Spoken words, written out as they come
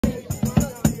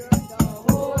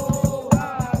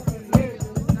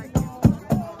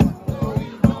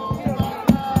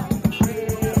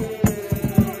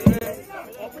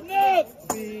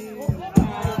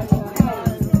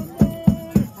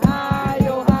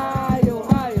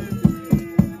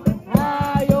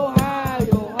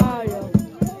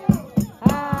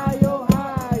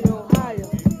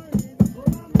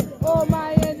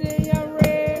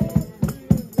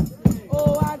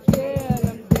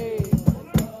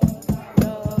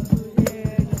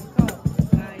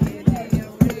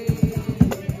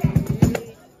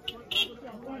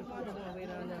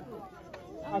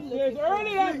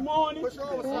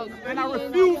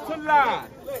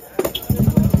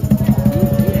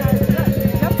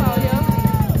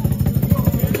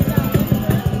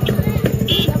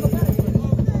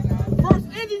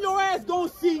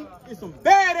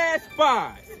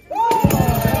ride.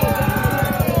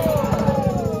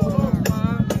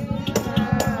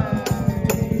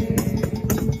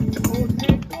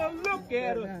 Take a look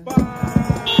at us,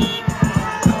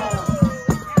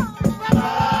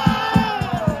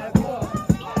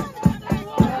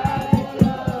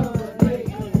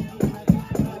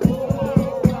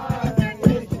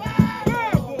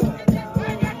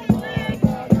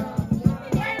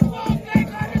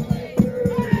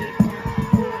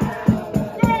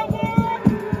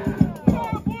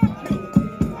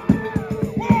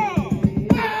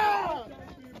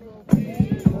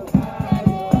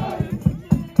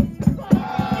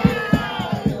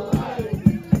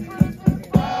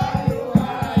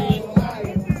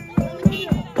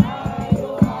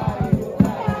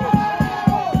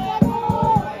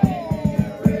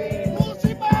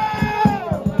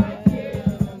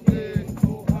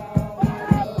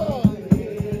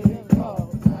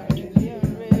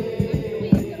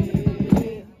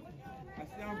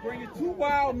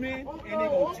 men, and they're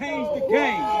going to change the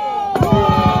game.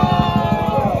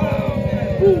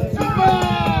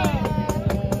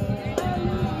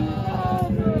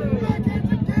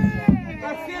 I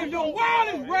said, if your wild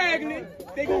is ragging,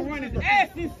 they're going to run his ass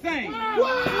insane. Go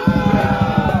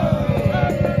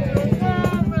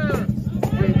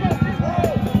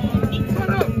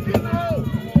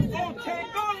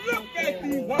take a look at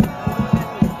these wild.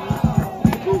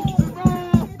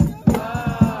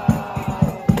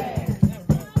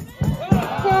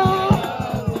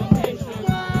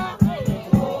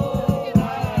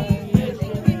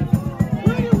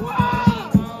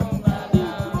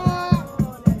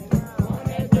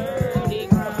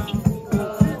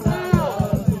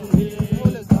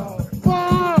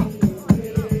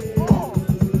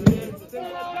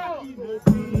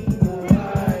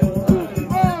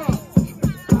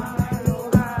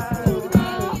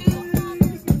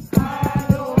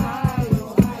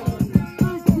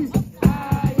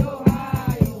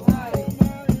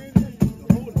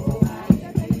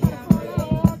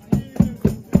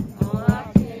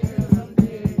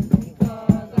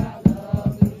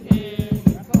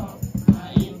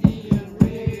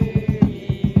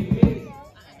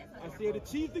 The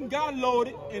chief done got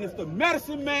loaded, and it's the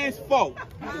medicine man's fault.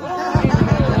 I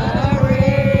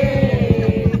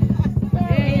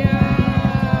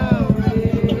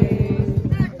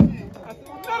said,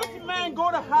 the medicine man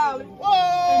go to Holly,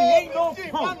 and he ain't no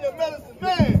punk. I'm the medicine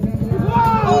man.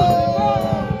 Whoa!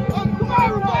 Come on,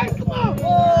 everybody, come on!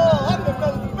 Oh, I'm the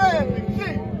medicine man, big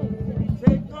chief.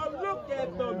 Take a look at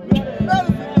the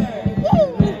medicine man.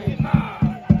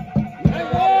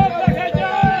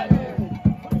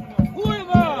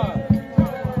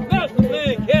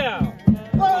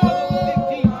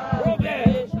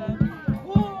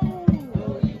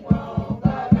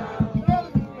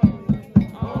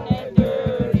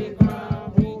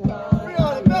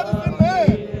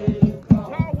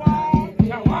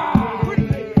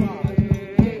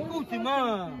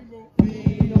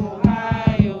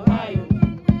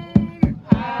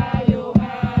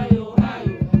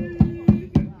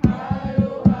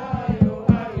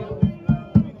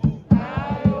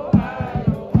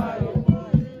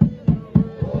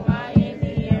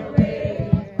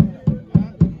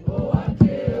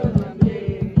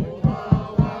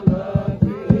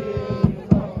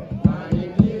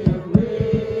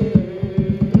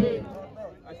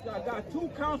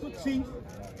 Council chiefs,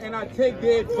 and I take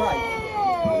their advice.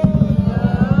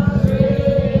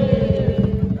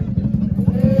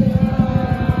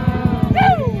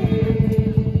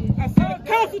 I said the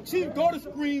council chief go to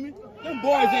screaming, them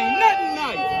boys ain't nothing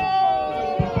nice.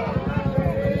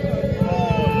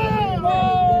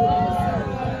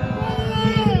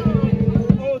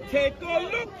 Oh, take a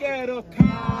look at us,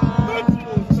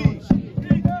 council chief.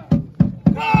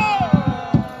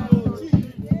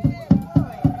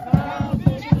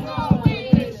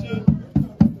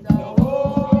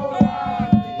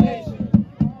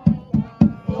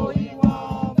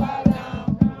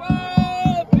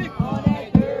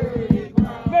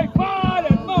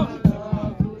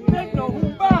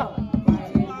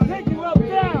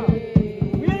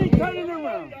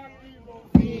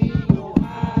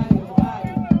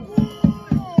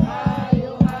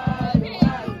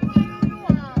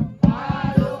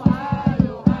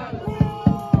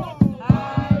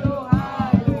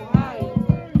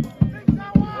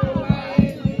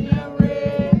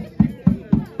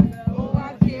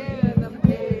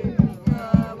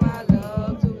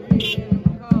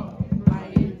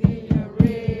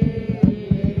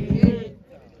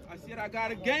 I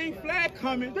got a gang flag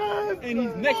coming, and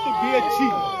he's next to be a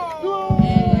chief.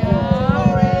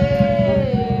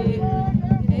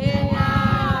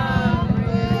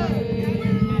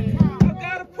 I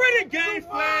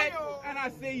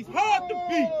hard to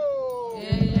beat.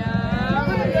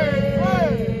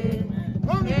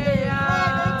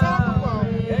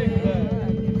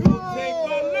 Take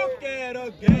a look at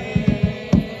a game.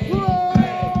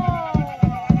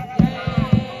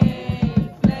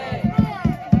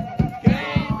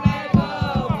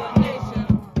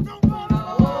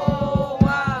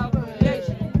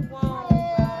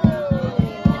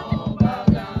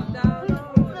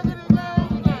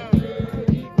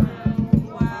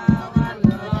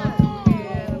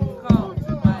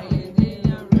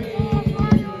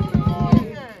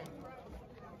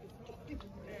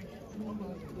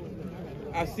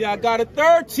 I see I got a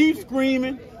third chief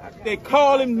screaming. They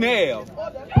call him Nail.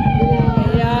 I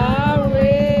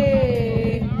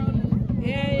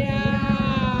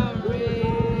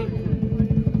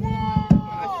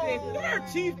said third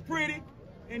chief pretty,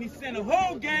 and he sent a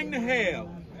whole gang to hell.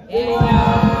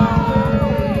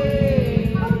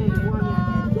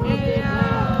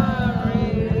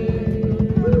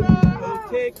 So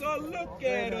take a look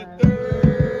at a third.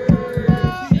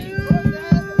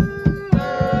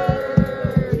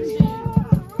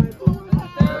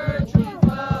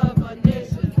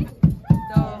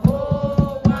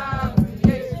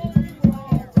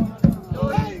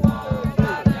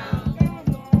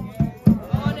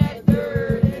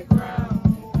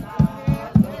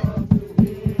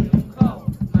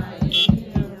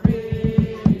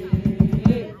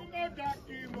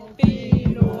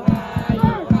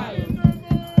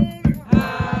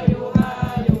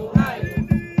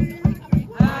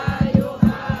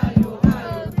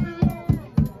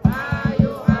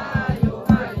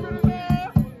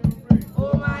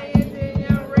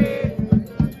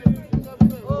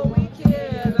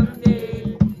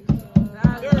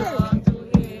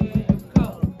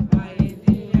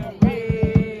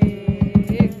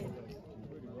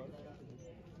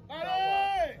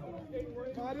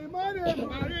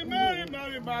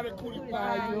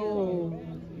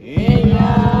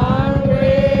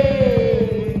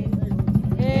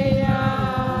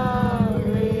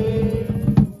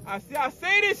 I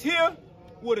say this here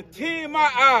with a tear in my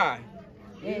eye.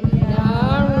 If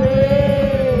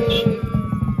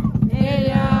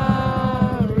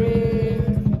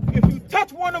you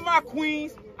touch one of my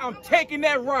queens, I'm taking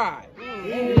that ride.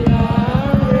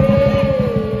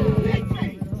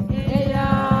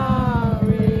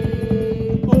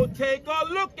 Oh, take a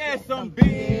look at some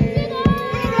beans.